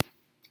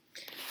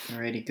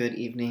Alrighty, good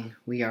evening.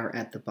 We are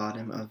at the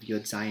bottom of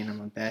Yod Zayin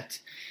Amud Bet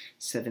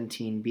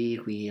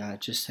 17b. We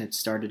just had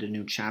started a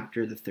new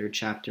chapter, the third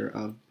chapter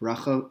of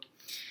Brachot.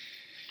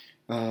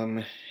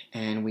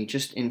 And we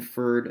just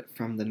inferred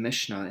from the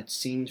Mishnah, it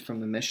seemed from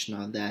the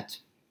Mishnah that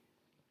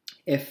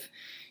if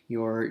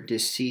your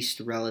deceased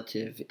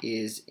relative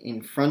is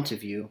in front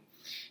of you,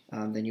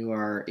 then you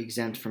are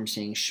exempt from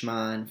saying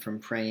Shema and from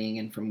praying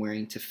and from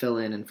wearing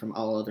tefillin and from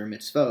all other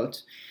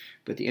mitzvot.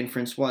 But the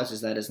inference is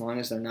that as long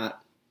as they're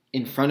not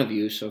in front of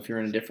you, so if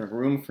you're in a different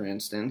room, for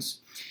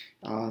instance,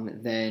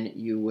 then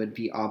you would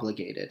be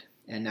obligated.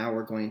 And now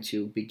we're going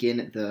to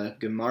begin the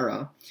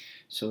Gemara,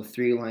 so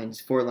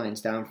 4 lines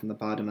down from the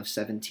bottom of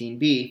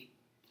 17b,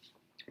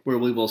 where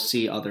we will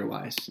see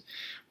otherwise,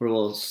 where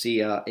we'll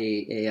see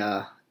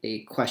a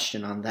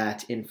question on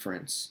that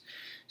inference.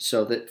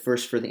 So that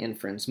first for the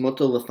inference,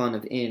 mutal lefan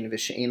of in,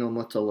 v'she'eno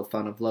mutal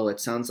lefan of lo. It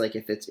sounds like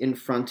if it's in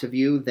front of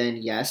you, then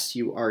yes,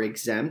 you are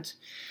exempt.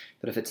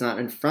 But if it's not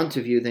in front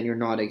of you, then you're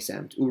not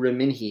exempt. Ura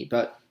minhi.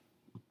 But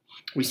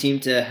we seem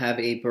to have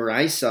a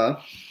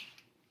baraisa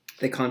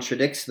that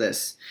contradicts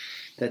this,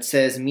 that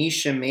says,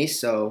 Misha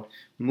meso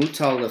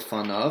mutal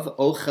lefanav,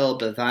 ochel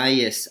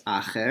bevayis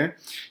acher.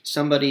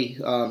 Somebody,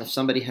 if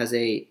somebody has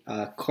a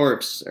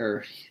corpse,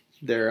 or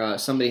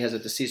somebody has a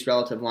deceased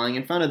relative lying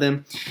in front of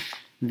them,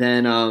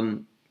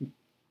 then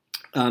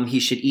he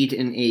should eat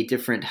in a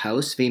different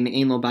house. And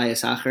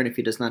if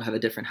he does not have a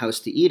different house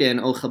to eat in,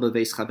 he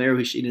should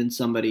eat in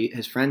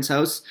his friend's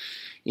house.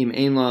 If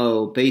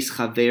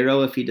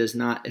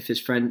his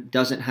friend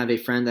doesn't have a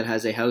friend that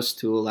has a house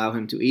to allow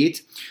him to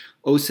eat,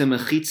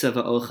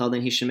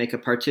 then he should make a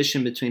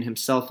partition between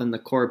himself and the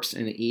corpse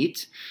and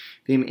eat.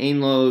 If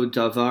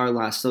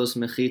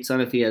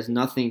he has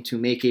nothing to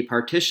make a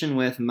partition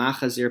with,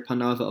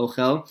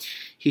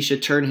 he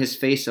should turn his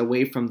face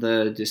away from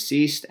the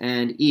deceased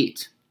and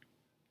eat.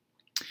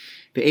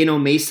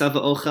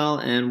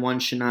 And one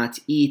should not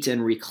eat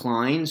and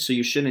recline, so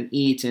you shouldn't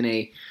eat in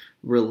a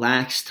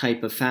relaxed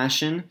type of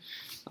fashion,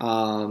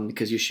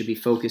 because you should be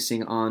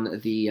focusing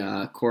on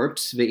the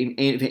corpse. You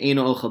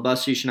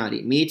should not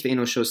eat meat.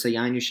 You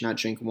should not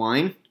drink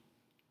wine.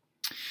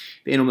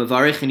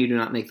 And you do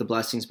not make the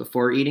blessings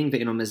before eating.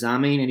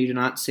 And you do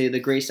not say the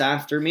grace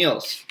after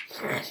meals.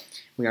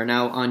 We are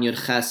now on Yod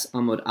Ches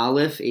Amud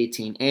Aleph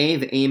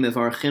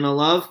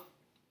 18a.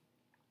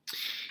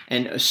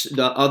 And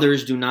the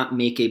others do not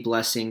make a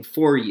blessing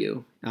for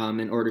you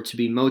in order to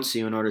be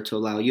motzi, in order to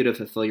allow you to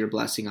fulfill your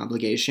blessing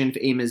obligation.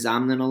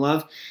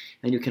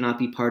 And you cannot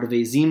be part of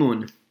a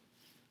zimun.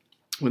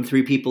 When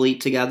 3 people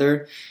eat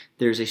together,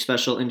 there's a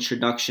special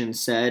introduction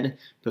said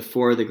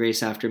before the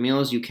grace after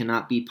meals. You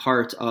cannot be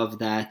part of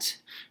that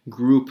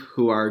group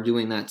who are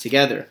doing that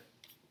together.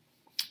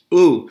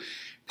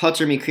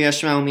 Pater mikriyas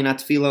shema uminat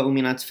tefillah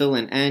uminat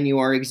tefillin. And you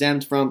are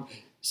exempt from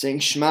saying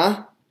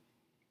Shema,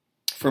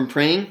 from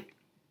praying,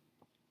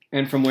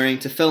 and from wearing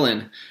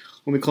tefillin.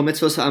 And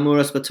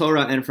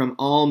from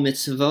all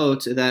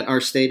mitzvot that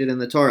are stated in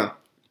the Torah.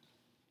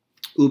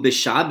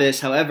 B'Shabbos,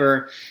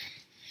 however,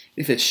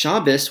 if it's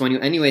Shabbos, when you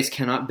anyways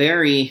cannot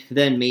bury,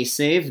 then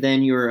mesev,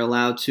 then you're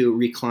allowed to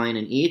recline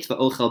and eat.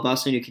 V'ochel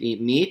basan, you can eat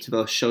meat.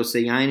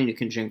 V'shosei yain, and you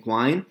can drink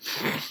wine.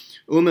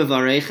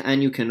 Umevarech,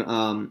 and you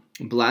can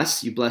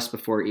bless. You bless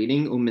before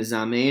eating.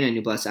 Umezamein, and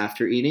you bless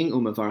after eating.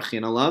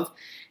 Umevarchin alav.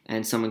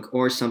 And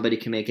somebody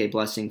can make a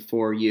blessing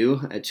for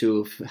you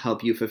to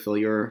help you fulfill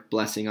your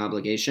blessing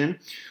obligation.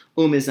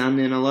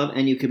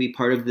 And you could be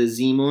part of the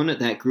zimun,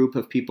 that group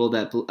of people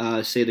that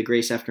say the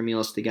grace after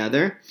meals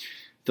together.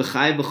 And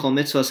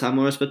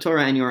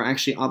you are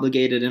actually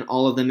obligated in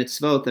all of the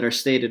mitzvot that are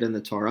stated in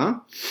the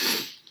Torah.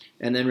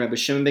 And then Rabbi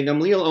Shimon ben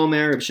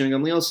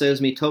Gamliel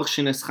says,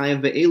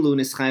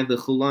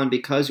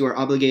 because you are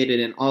obligated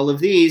in all of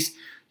these,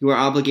 you are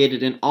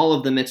obligated in all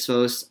of the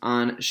mitzvos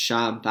on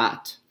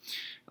Shabbat.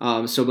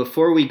 So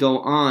before we go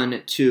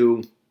on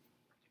to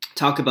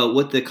talk about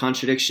what the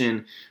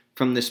contradiction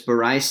from this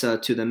Baraisa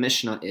to the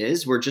Mishnah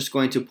is, we're just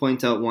going to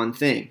point out one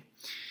thing.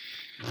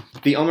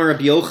 The Omer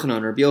Rabbi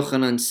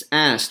Yochanan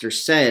asked or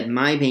said,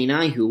 "My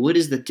beinaihu, what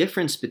is the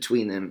difference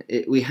between them?"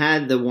 We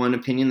had the one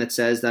opinion that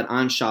says that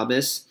on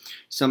Shabbos,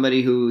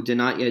 somebody who did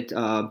not yet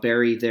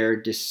bury their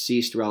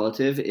deceased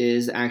relative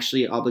is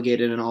actually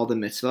obligated in all the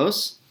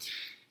mitzvos.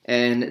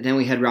 And then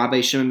we had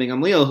Rabbi Shimon ben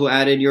Gamliel who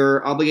added,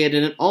 you're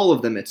obligated in all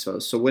of the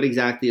mitzvos. So what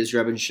exactly is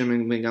Rabbi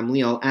Shimon ben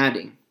Gamliel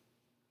adding?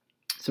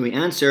 So we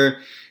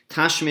answer,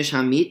 Tashmish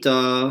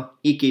hamita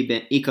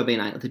ika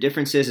beinai. The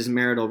difference is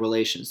marital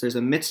relations. There's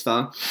a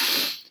mitzvah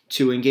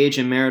to engage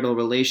in marital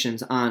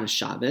relations on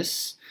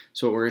Shabbos.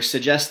 So what we're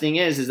suggesting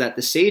is that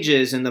the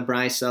sages in the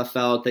Brisa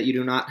felt that you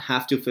do not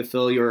have to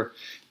fulfill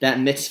that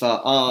mitzvah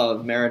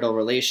of marital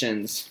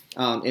relations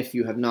if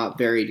you have not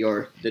buried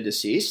the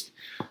deceased.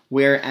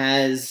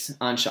 Whereas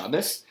on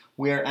Shabbos,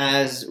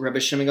 Rabbi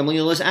Shimon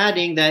Gamliel is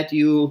adding that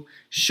you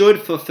should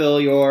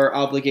fulfill your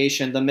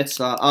obligation, the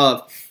mitzvah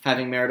of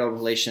having marital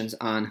relations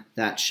on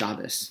that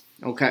Shabbos.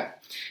 Okay,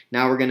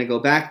 now we're going to go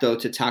back though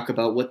to talk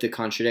about what the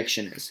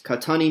contradiction is.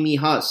 Katani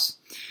mihas.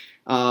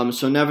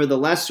 So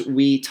nevertheless,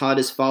 we taught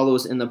as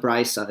follows in the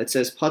Brisa. It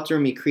says, Pater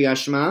mikriya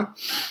shema,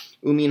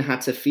 umin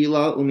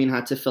hatefila, umin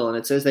hatefillin.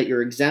 It says that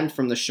you're exempt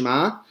from the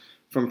Shema,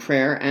 from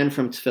prayer, and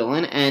from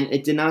tefillin, and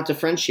it did not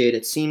differentiate.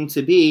 It seemed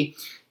to be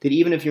that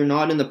even if you're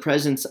not in the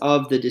presence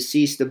of the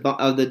deceased,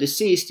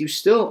 you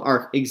still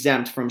are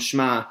exempt from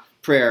Shema,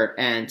 prayer,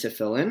 and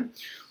tefillin.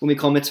 When we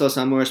call mitzvahs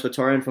amuros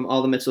b'Torah, and from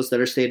all the mitzvahs that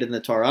are stated in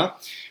the Torah.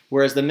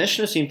 Whereas the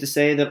Mishnah seemed to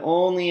say that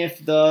only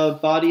if the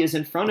body is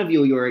in front of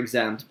you, you're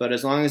exempt. But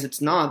as long as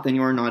it's not, then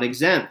you are not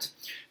exempt.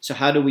 So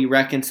how do we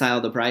reconcile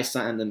the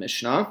Brisa and the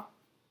Mishnah?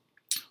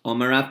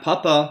 Omer Rav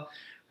Papa.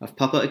 Rav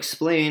Papa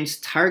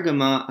explains,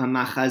 Targama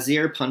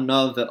amachazir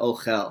panav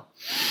ve'ochel.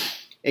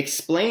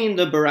 Explain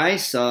the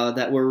Brisa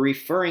that we're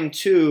referring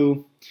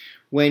to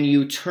when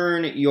you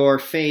turn your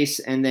face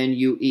and then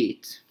you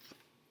eat.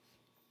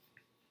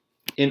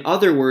 In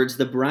other words,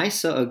 the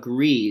Brisa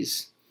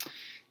agrees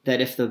that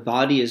if the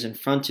body is in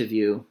front of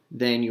you,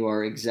 then you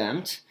are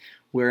exempt.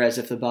 Whereas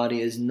if the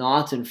body is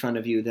not in front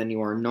of you, then you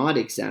are not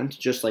exempt,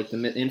 just like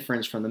the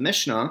inference from the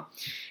Mishnah.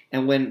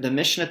 And when the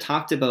Mishnah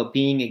talked about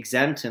being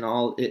exempt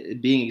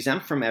being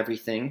exempt from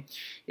everything,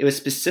 it was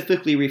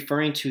specifically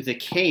referring to the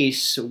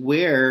case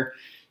where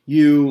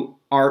you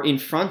are in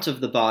front of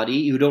the body,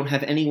 you don't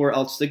have anywhere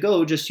else to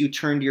go, just you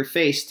turned your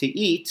face to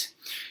eat.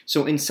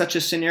 So in such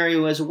a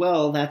scenario as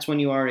well, that's when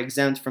you are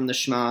exempt from the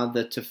Shema,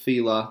 the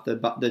Tefillah, the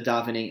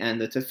davening, and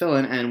the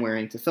Tefillin, and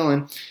wearing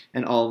Tefillin,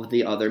 and all of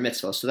the other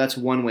mitzvahs. So that's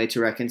one way to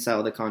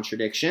reconcile the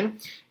contradiction.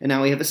 And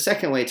now we have a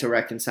second way to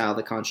reconcile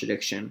the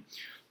contradiction.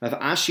 Rav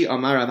Ashi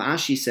Amar, Rav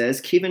Ashi says,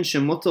 Kivin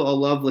shemuto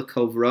alav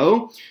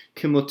lekovro,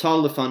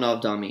 kimutal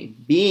lefanav dami.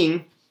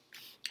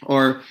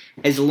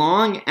 As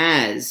long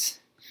as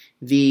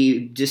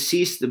the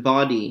deceased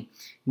body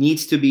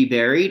needs to be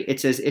buried,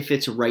 it's as if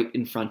it's right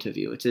in front of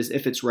you. It's as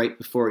if it's right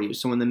before you.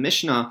 So in the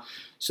Mishnah,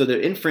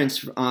 the inference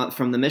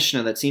from the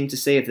Mishnah that seemed to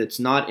say if it's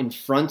not in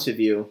front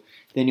of you,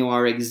 then you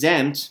are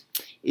exempt,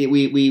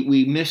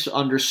 we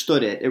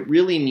misunderstood it. It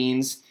really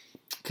means,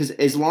 because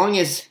as long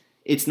as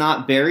it's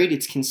not buried,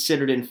 it's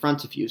considered in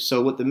front of you.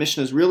 So what the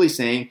Mishnah is really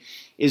saying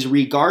is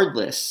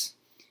regardless,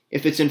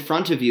 if it's in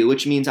front of you,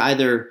 which means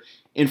either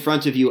in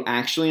front of you,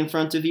 actually in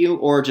front of you,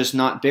 or just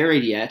not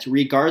buried yet,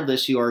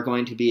 regardless, you are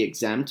going to be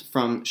exempt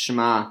from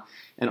Shema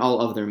and all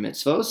other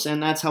mitzvos.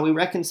 And that's how we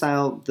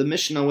reconcile the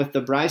Mishnah with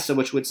the Brisa,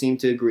 which would seem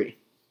to agree.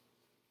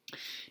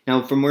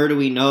 Now, from where do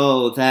we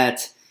know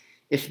that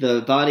if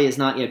the body is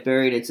not yet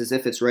buried, it's as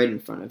if it's right in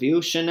front of you?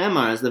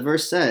 Shenemar, as the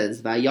verse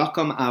says,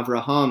 Vayakam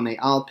Avraham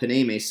me'al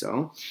penei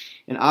meso,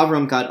 and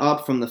Avram got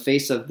up from the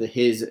face of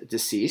his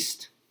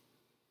deceased.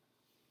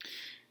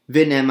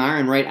 V'nemar,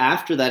 and right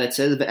after that it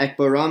says,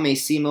 V'ekbara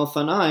me'si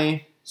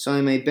milfanai, so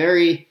I may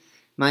bury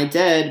my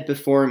dead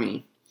before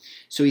me.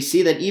 So we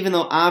see that even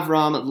though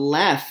Avram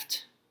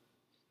left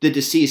the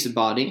deceased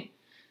body,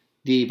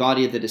 the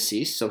body of the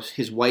deceased, so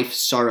his wife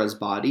Sarah's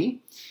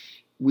body,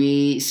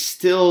 it's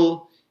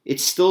still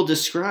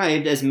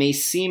described as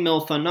me'si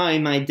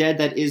milfanai, my dead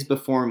that is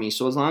before me.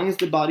 So as long as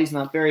the body's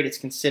not buried, it's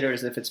considered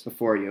as if it's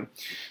before you.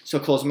 So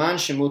kolzman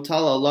shemutal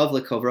alav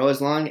lekovro,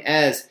 as long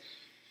as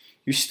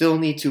you still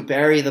need to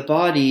bury the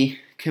body,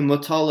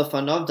 kimutal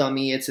lefanav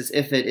dami, it's as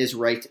if it is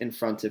right in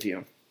front of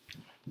you.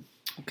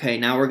 Okay,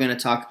 now we're going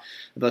to talk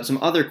about some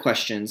other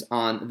questions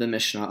on the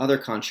Mishnah, other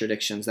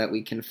contradictions that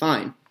we can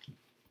find.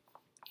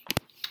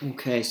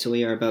 Okay, so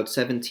we are about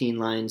 17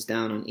 lines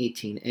down on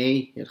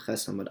 18a, Yud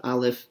Ches Amud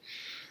Aleph.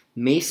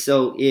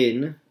 Meso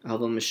in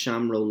alva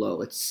mishamro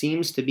lo. It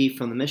seems to be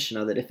from the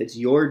Mishnah that if it's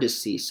your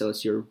deceased, so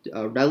it's your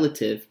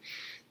relative,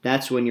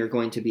 that's when you're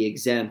going to be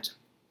exempt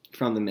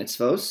from the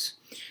mitzvos.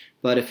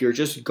 But if you're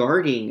just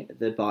guarding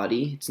the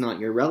body, it's not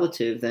your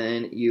relative,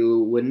 then you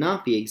would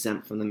not be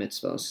exempt from the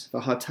mitzvos.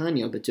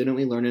 V'hatanya, but didn't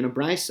we learn in a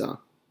Brisa?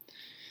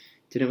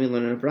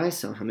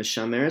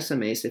 Hamishameres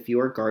hames, if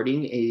you are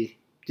guarding a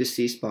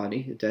deceased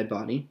body, a dead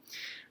body,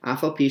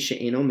 afal pi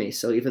she'eno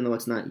meso, even though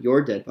it's not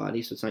your dead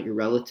body, so it's not your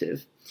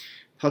relative,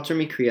 pater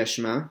mikriya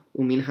shema,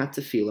 umin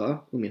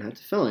hatefila, umin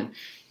hatefillin.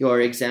 You are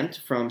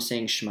exempt from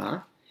saying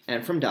Shema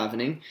and from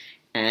davening,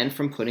 and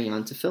from putting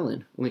on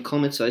tefillin. We call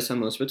mitzvahs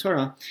amuros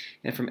b'Torah,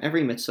 and from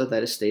every mitzvah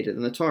that is stated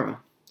in the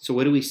Torah. So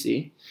what do we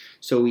see?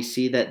 So we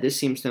see that this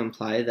seems to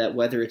imply that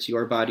whether it's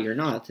your body or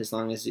not, as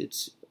long as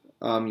it's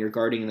you're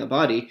guarding the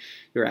body,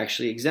 you're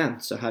actually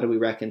exempt. So how do we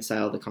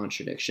reconcile the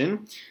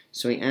contradiction?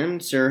 So we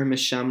answer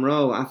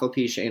mishamro afal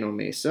pi she'eno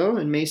meso,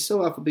 and meso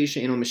afal pi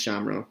she'eno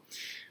mishamro.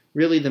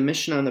 Really, the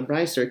Mishnah and the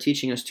Brisa are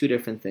teaching us two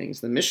different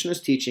things. The Mishnah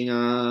is teaching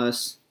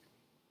us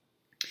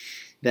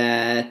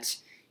that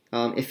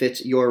if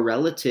it's your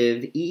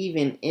relative,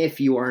 even if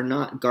you are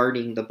not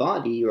guarding the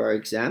body, you are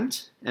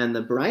exempt. And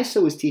the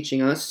Brisa was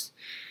teaching us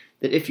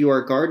that if you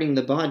are guarding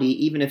the body,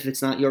 even if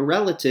it's not your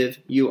relative,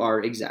 you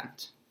are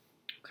exempt.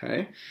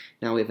 Okay,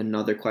 now we have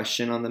another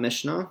question on the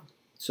Mishnah.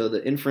 So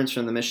the inference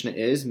from the Mishnah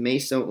is,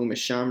 Meso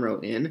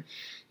umishamro in,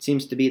 It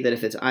seems to be that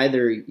if it's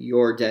either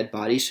your dead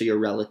body, so your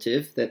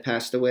relative that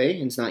passed away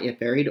and is not yet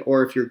buried,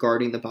 or if you're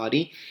guarding the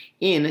body,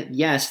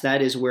 yes,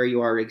 that is where you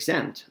are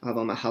exempt. But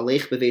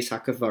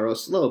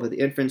the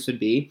inference would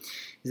be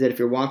is that if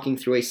you're walking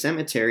through a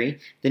cemetery,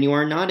 then you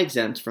are not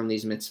exempt from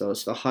these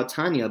mitzvos.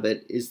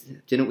 But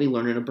didn't we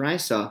learn in a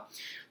brisa?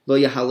 Lo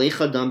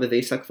yahalecha dam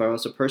beveis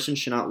hakvaros. A person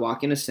should not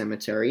walk in a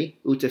cemetery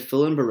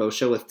utefillin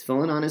barosha with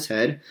tefillin on his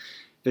head,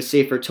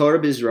 v'sefer Torah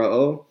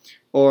bizra'o,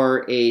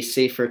 or a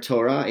sefer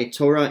Torah, a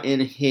Torah in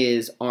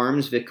his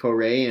arms,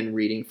 v'korei, and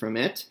reading from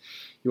it.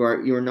 You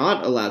are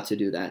not allowed to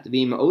do that.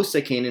 V'im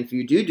osakain, and if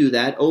you do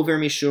that, over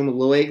mishum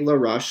loeg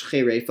larash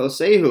cherei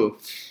fosehu,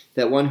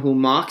 that one who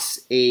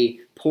mocks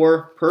a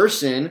poor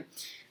person,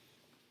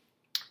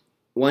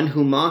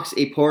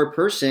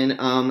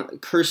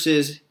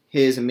 curses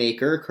his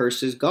maker,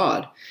 curses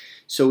God.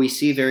 So we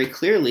see very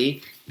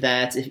clearly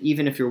that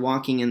even if you're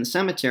walking in the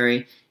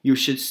cemetery, you're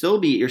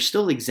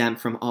still exempt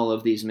from all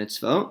of these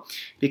mitzvot,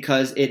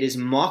 because it is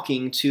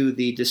mocking to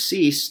the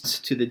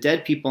deceased, to the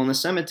dead people in the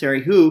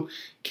cemetery who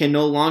can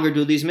no longer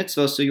do these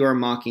mitzvot, so you are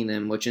mocking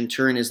them, which in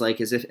turn is like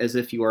as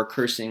if you are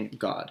cursing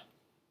God.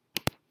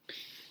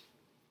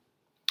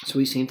 So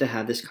we seem to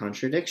have this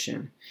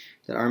contradiction,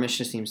 that our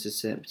Mishnah seems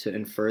to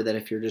infer that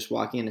if you're just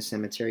walking in a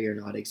cemetery, you're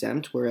not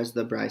exempt, whereas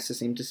the Brisa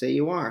seem to say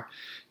you are.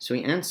 So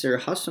we answer,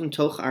 Hasum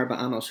toch arba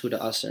amos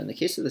huda asar. In the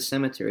case of the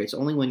cemetery, it's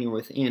only when you're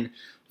within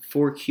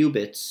 4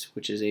 cubits,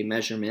 which is a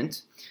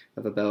measurement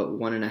of about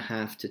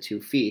 1.5 to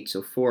 2 feet,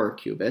 so 4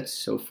 cubits,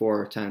 so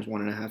 4 times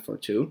 1.5 or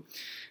 2.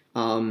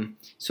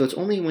 So it's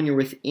only when you're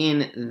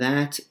within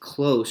that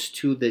close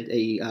to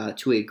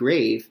a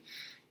grave,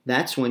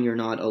 that's when you're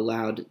not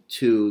allowed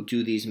to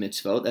do these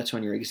mitzvot. That's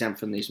when you're exempt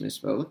from these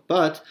mitzvot.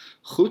 But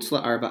chutz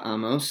la'arba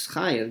amos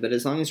chayev. But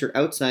as long as you're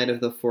outside of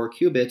the 4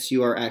 cubits,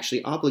 you are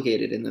actually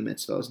obligated in the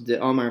mitzvot. De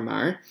Omar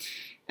Mar,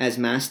 as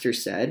Master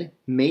said,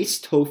 meis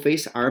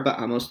tofes arba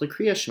amos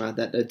l'kriya shema,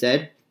 that a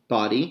dead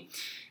body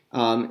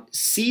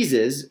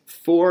seizes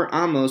 4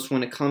 amos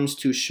when it comes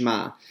to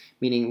Shema.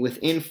 Meaning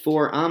within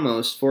 4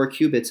 amos, 4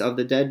 cubits of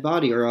the dead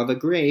body or of a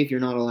grave, you're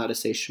not allowed to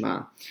say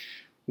Shema.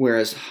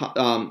 Whereas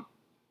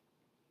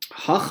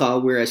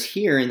whereas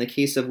here, in the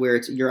case of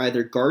where you're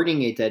either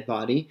guarding a dead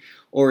body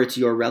or it's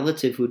your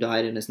relative who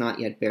died and is not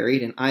yet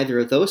buried, in either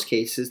of those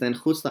cases, then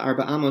chutz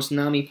la'arba amos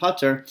nami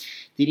pater,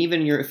 that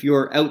even if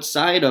you're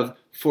outside of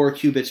 4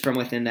 cubits from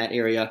within that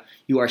area,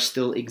 you are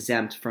still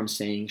exempt from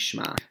saying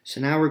Shema. So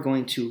now we're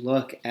going to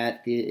look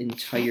at the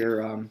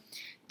entire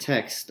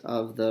text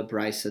of the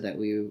brisa that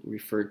we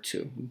referred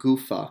to,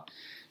 Gufa.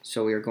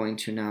 So we are going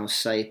to now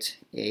cite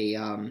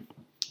an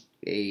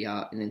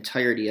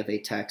entirety of a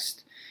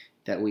text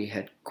that we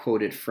had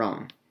quoted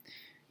from.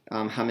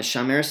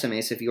 Hamishamer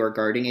sames, if you are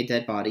guarding a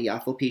dead body,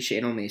 yafal pi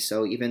she'eno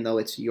meso, even though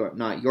it's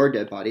not your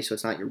dead body, so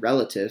it's not your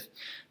relative,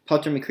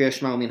 pater mikriya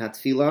shema umin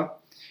hatfila,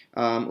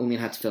 umin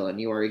hatfilin.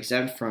 You are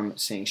exempt from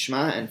saying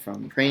Shema and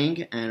from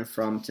praying and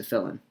from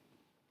tefillin.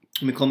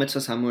 Mikol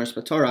mitzvahs hamuras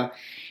b'Torah,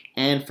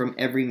 and from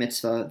every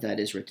mitzvah that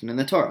is written in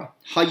the Torah.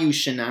 Hayu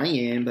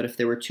shenayim, but if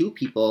there were 2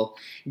 people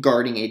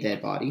guarding a dead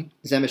body,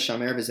 zeh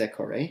mishamer v'zeh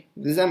koreh,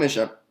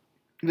 v'zeh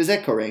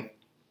koreh.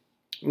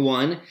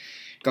 One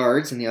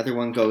guards and the other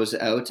one goes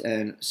out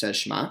and says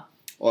Shema.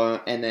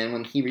 And then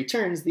when he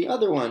returns, the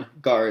other one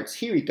guards,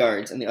 he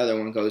regards, and the other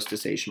one goes to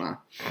say Shema.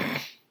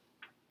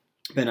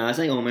 Ben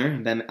Azai Omer,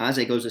 Ben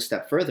Azai goes a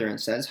step further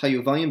and says,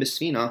 Hayuvayim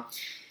b'sfina,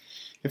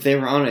 if they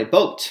were on a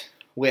boat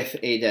with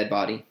a dead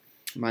body,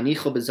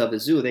 Manicho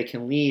b'zavazu, they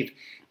can leave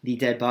the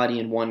dead body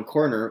in one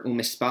corner,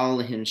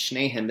 umispal lehim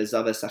shnehem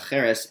b'zavas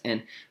acheres,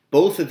 and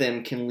both of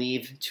them can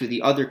leave to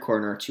the other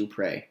corner to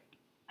pray.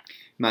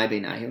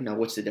 Now,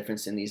 what's the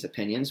difference in these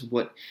opinions?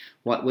 What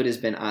is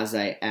Ben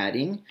Azai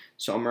adding?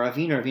 So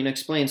Ravina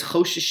explains,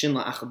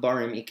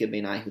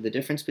 the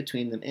difference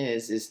between them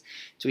is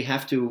do we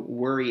have to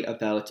worry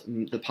about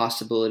the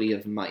possibility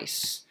of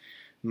mice?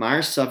 Mar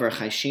Savar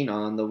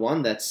Chayshinon, the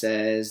one that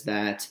says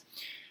that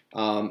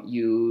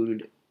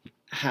you'd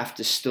have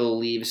to still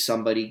leave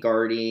somebody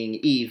guarding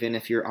even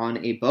if you're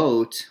on a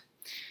boat,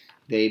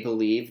 they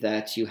believe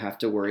that you have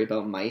to worry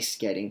about mice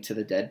getting to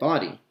the dead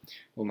body.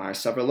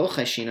 Whereas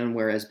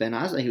Ben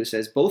Azai, who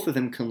says both of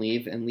them can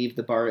leave and leave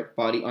the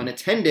body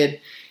unattended,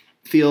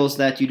 feels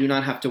that you do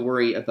not have to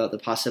worry about the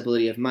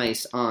possibility of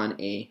mice on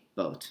a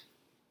boat.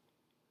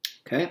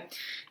 Okay,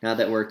 now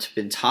that we've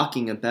been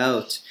talking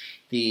about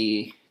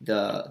the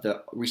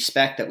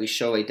respect that we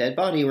show a dead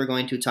body, we're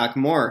going to talk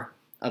more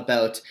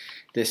about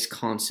this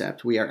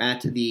concept. We are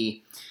at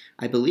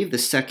I believe the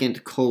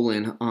second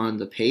colon on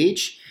the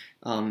page.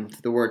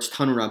 The words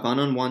Tanu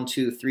Rabbanon, 1,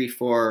 2, 3,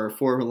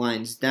 4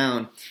 lines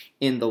down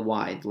in the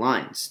wide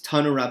lines.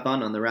 Tanu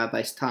Rabbanon, the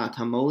rabbis taught,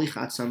 Hamolich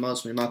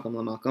atzamos mimakom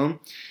lamakom.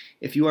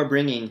 If you are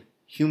bringing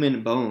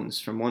human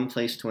bones from one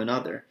place to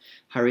another,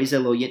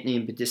 Harize lo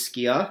yitneim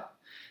b'diskia,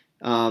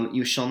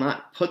 you shall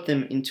not put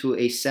them into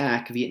a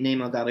sack,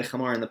 v'yitneim al gabe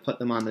chamar, and put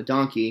them on the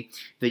donkey,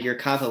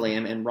 v'yirkav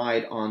aleim, and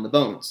ride on the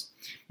bones.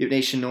 Yipnei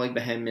shenoig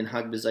behem min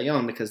hag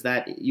b'zayon, because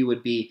that you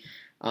would be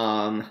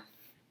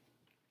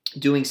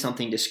doing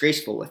something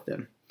disgraceful with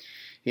them.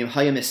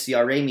 But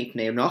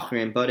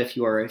if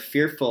you are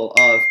fearful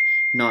of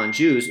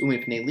non-Jews,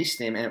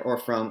 or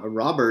from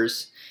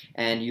robbers,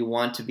 and you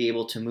want to be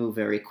able to move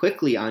very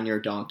quickly on your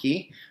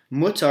donkey,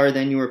 mutar,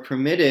 then you are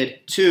permitted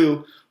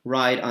to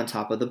ride on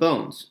top of the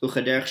bones.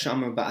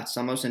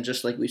 And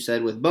just like we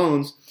said with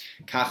bones,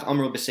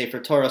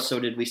 so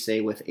did we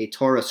say with a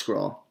Torah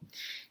scroll.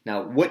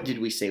 Now, what did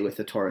we say with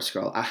the Torah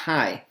scroll?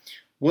 Ahai.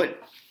 What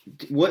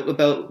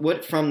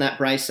from that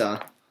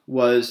brisa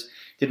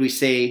did we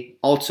say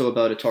also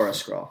about a Torah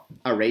scroll?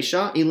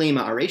 Aresha?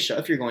 Ilema Aresha,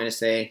 if you're going to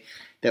say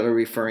that we're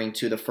referring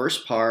to the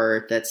first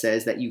part that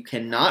says that you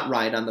cannot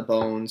ride on the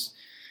bones,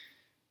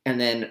 and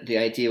then the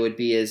idea would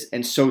be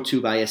and so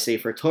too by a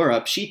Sefer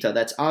Torah, Pshita,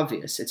 that's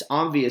obvious. It's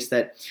obvious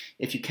that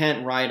if you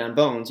can't ride on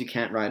bones, you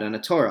can't ride on a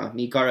Torah.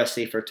 Migara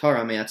Sefer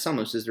Torah me'at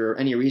samos. Is there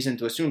any reason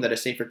to assume that a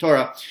Sefer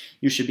Torah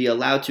you should be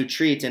allowed to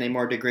treat in a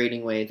more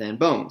degrading way than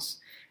bones?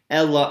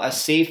 Ella a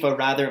Sefer,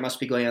 rather it must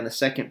be going on the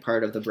second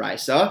part of the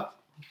Brisa.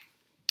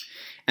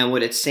 And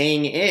what it's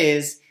saying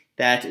is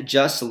that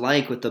just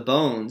like with the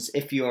bones,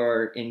 if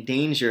you're in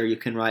danger, you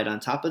can ride on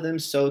top of them.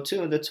 So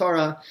too, the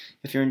Torah,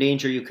 if you're in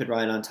danger, you could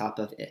ride on top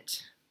of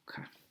it.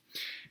 Okay.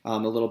 A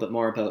little bit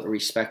more about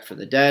respect for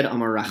the dead.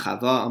 Amar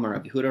Rachava, Amar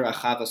Rabbi Yehuda.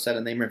 Rachava said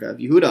in the name of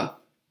Rabbi Yehuda,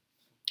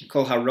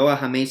 Kol haroa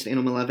hametz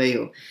ve'enu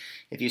melavehu.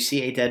 If you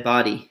see a dead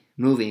body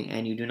moving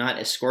and you do not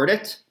escort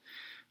it,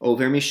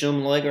 over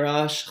mishum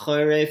loigarash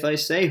choreif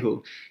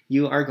aisehu,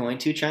 you are going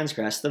to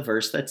transgress the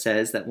verse that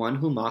says that one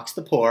who mocks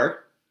the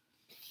poor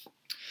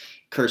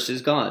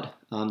curses God.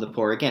 The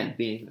poor, again,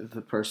 being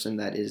the person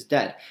that is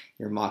dead.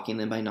 You're mocking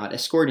them by not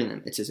escorting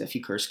them. It's as if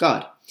you curse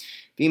God.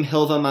 Vim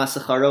hilva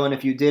masacharo, and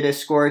if you did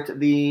escort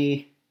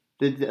the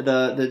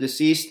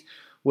deceased,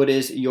 what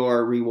is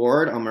your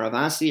reward? Amar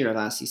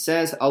Ravasi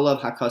says,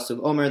 Alav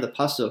hakasav omer, the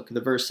pasuk, the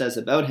verse says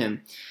about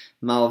him,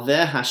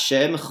 Malveh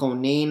Hashem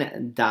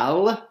chonein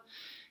dal,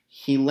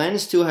 he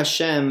lends to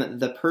Hashem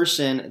the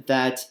person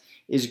that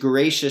is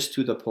gracious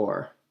to the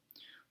poor.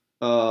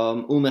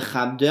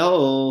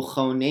 Umechabdeo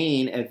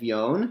chonein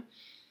evyon,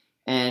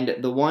 and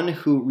the one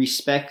who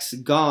respects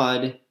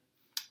God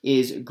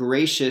is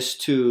gracious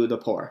to the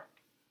poor.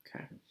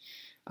 Okay.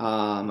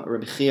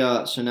 Rabbi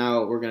Chia, so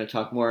now we're going to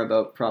talk more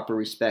about proper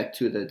respect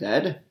to the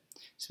dead,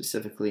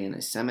 specifically in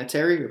a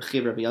cemetery. Rabbi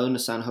Chia, Rabbi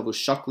Yonasan, havu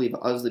shakli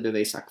va'azli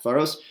beveis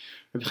hakvaros.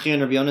 Rabbi Chia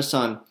and Rabbi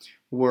Yonasan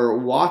were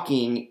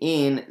walking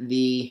in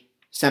the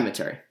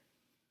cemetery.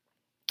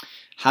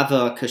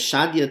 Hava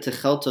kashadia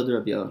techelta de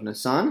Rabbi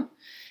Yonasan,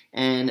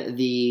 and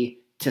the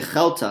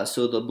techelta,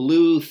 so the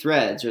blue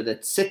threads, or the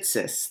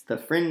tzitzis, the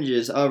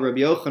fringes of Rabbi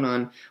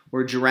Yochanan,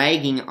 were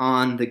dragging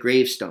on the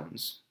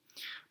gravestones.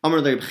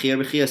 Amar Rabbi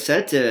Chia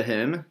said to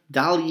him,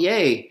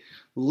 Dalye,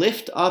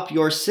 lift up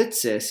your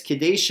tzitzis,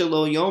 kidei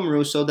shelo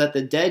yomru, so that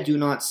the dead do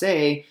not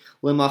say,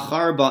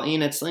 Lemachar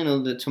ba'in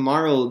etzlenu, that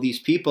tomorrow these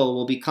people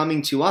will be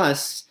coming to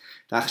us,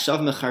 v'achshav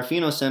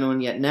mecharfino senu,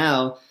 and yet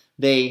now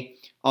they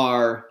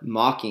are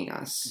mocking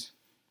us.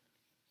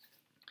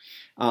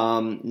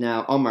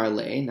 Now Omar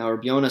Le, now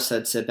Rabbi Yonah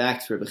said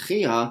back to Rabbi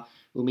Chia,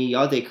 Umi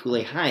yade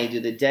kulehai, do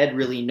the dead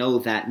really know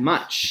that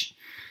much?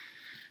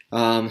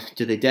 Do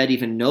the dead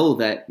even know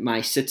that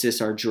my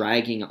tzitzis are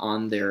dragging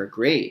on their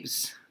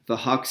graves?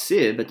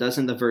 V'haksiv, but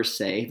doesn't the verse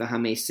say,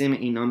 V'hamesim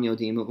inam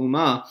yodim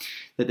u'uma,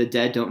 that the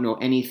dead don't know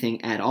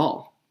anything at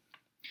all?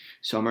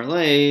 So Amar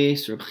Le,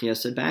 so Rabbi Chia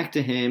said back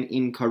to him,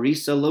 Im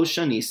karisa lo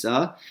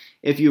shanisa,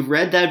 if you've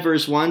read that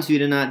verse once, you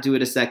did not do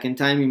it a second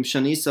time. Im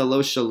shanisa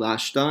lo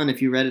shalashta, and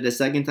if you read it a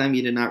second time,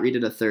 you did not read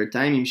it a third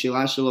time. Im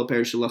shilashta lo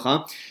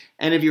perishulacha,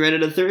 and if you read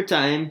it a third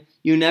time,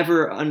 you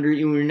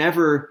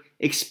never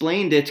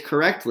explained it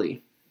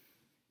correctly.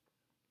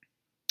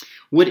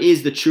 What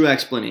is the true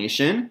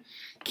explanation?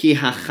 Ki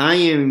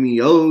hachayim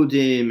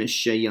yodim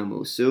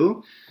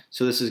sheyamusu.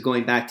 So this is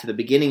going back to the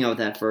beginning of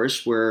that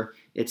verse where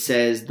it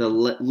says the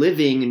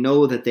living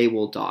know that they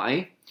will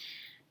die.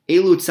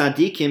 Elu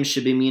tzadikim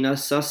shebimina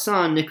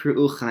sasan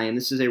nikru chayim.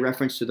 This is a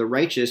reference to the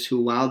righteous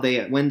who,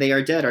 when they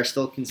are dead, are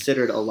still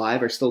considered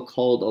alive, are still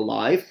called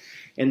alive.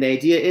 And the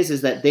idea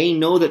is that they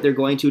know that they're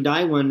going to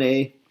die one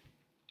day,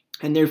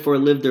 and therefore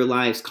live their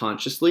lives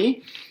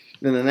consciously.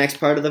 Then the next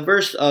part of the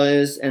verse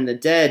is, and the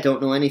dead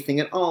don't know anything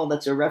at all.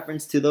 That's a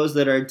reference to those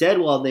that are dead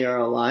while they are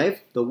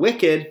alive. The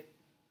wicked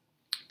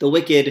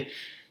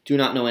do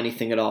not know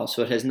anything at all.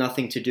 So it has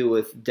nothing to do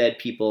with dead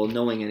people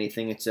knowing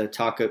anything. It's a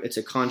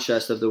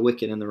contrast of the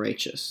wicked and the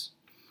righteous.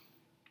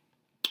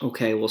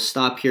 Okay, we'll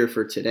stop here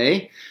for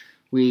today.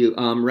 We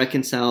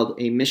reconciled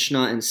a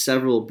Mishnah and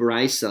several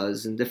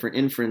Brisas and different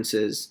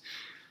inferences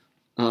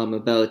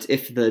about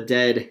if the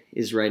dead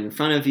is right in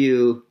front of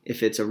you,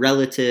 if it's a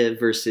relative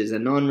versus a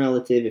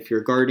non-relative, if you're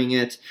guarding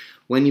it,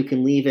 when you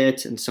can leave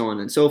it, and so on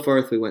and so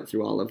forth. We went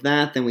through all of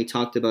that. Then we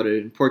talked about an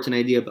important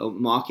idea about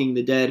mocking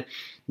the dead,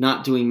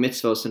 not doing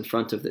mitzvos in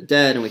front of the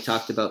dead, and we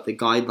talked about the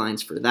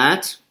guidelines for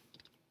that.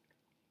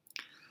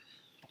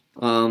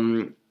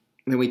 Then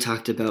we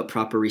talked about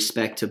proper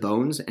respect to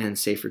bones and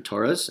Sefer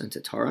Torahs and to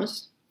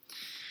Torahs.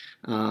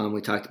 We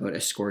talked about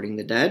escorting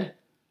the dead.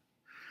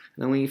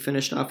 And then we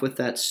finished off with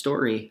that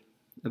story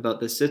about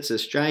the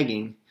Tzitzis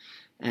dragging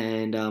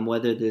and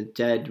whether the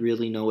dead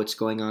really know what's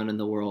going on in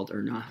the world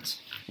or not.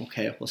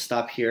 Okay, we'll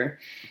stop here.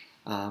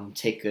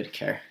 Take good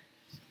care.